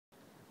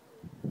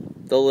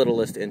The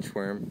littlest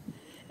inchworm.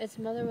 Its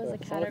mother was a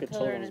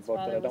caterpillar and its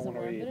father was a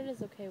worm, but it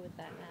is okay with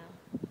that now.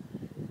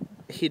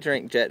 He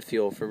drank jet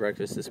fuel for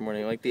breakfast this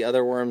morning. Like the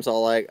other worms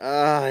all like,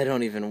 I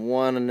don't even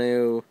want to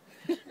know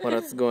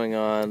what's going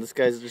on. This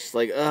guy's just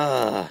like,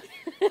 And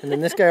then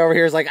this guy over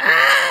here is like, run!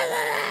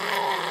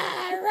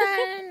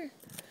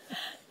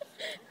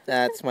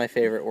 That's my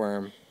favorite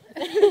worm.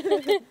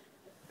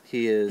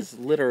 He is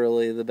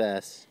literally the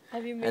best.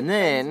 Have you made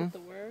friends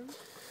with the worm?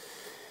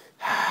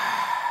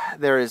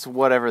 There is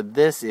whatever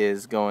this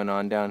is going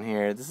on down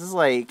here. This is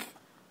like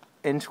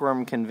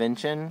Inchworm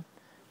convention.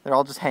 They're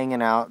all just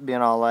hanging out,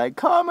 being all like,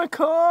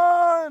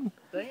 Comic-Con!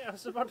 Dang it, I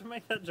was about to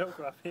make that joke,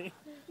 Robbie.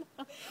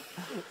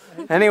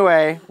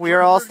 Anyway, we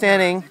are all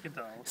standing,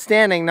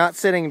 not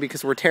sitting,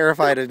 because we're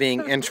terrified of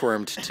being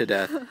inchwormed to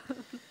death.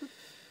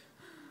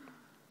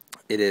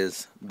 It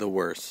is the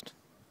worst.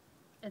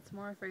 It's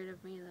more afraid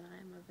of me than I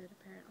am of it,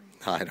 apparently.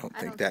 I don't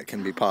think that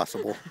can be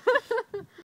possible.